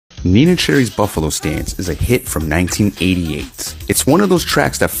Neneh Cherry's Buffalo Stance is a hit from 1988. It's one of those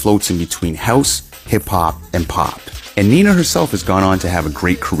tracks that floats in between house, hip-hop, and pop. And Neneh herself has gone on to have a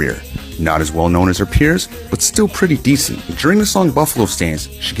great career. Not as well known as her peers, but still pretty decent. During the song Buffalo Stance,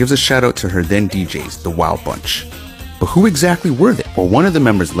 she gives a shout out to her then DJs, the Wild Bunch. But who exactly were they? Well, one of the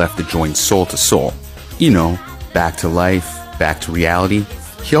members left to join Soul to Soul. You know, Back to Life, Back to Reality.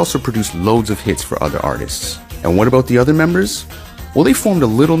 He also produced loads of hits for other artists. And what about the other members? Well, they formed a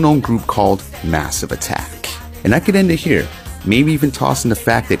little-known group called Massive Attack. And I could end it here, maybe even toss in the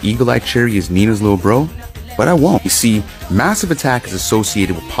fact that Eagle Eye Cherry is Neneh's little bro, but I won't. You see, Massive Attack is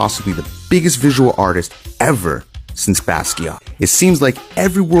associated with possibly the biggest visual artist ever since Basquiat. It seems like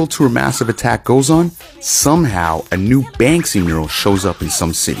every world tour Massive Attack goes on, somehow a new Banksy mural shows up in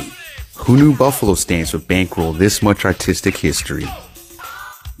some city. Who knew Buffalo Stance would bankroll this much artistic history?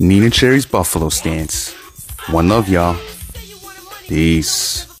 Neneh Cherry's Buffalo Stance. One love, y'all. Peace.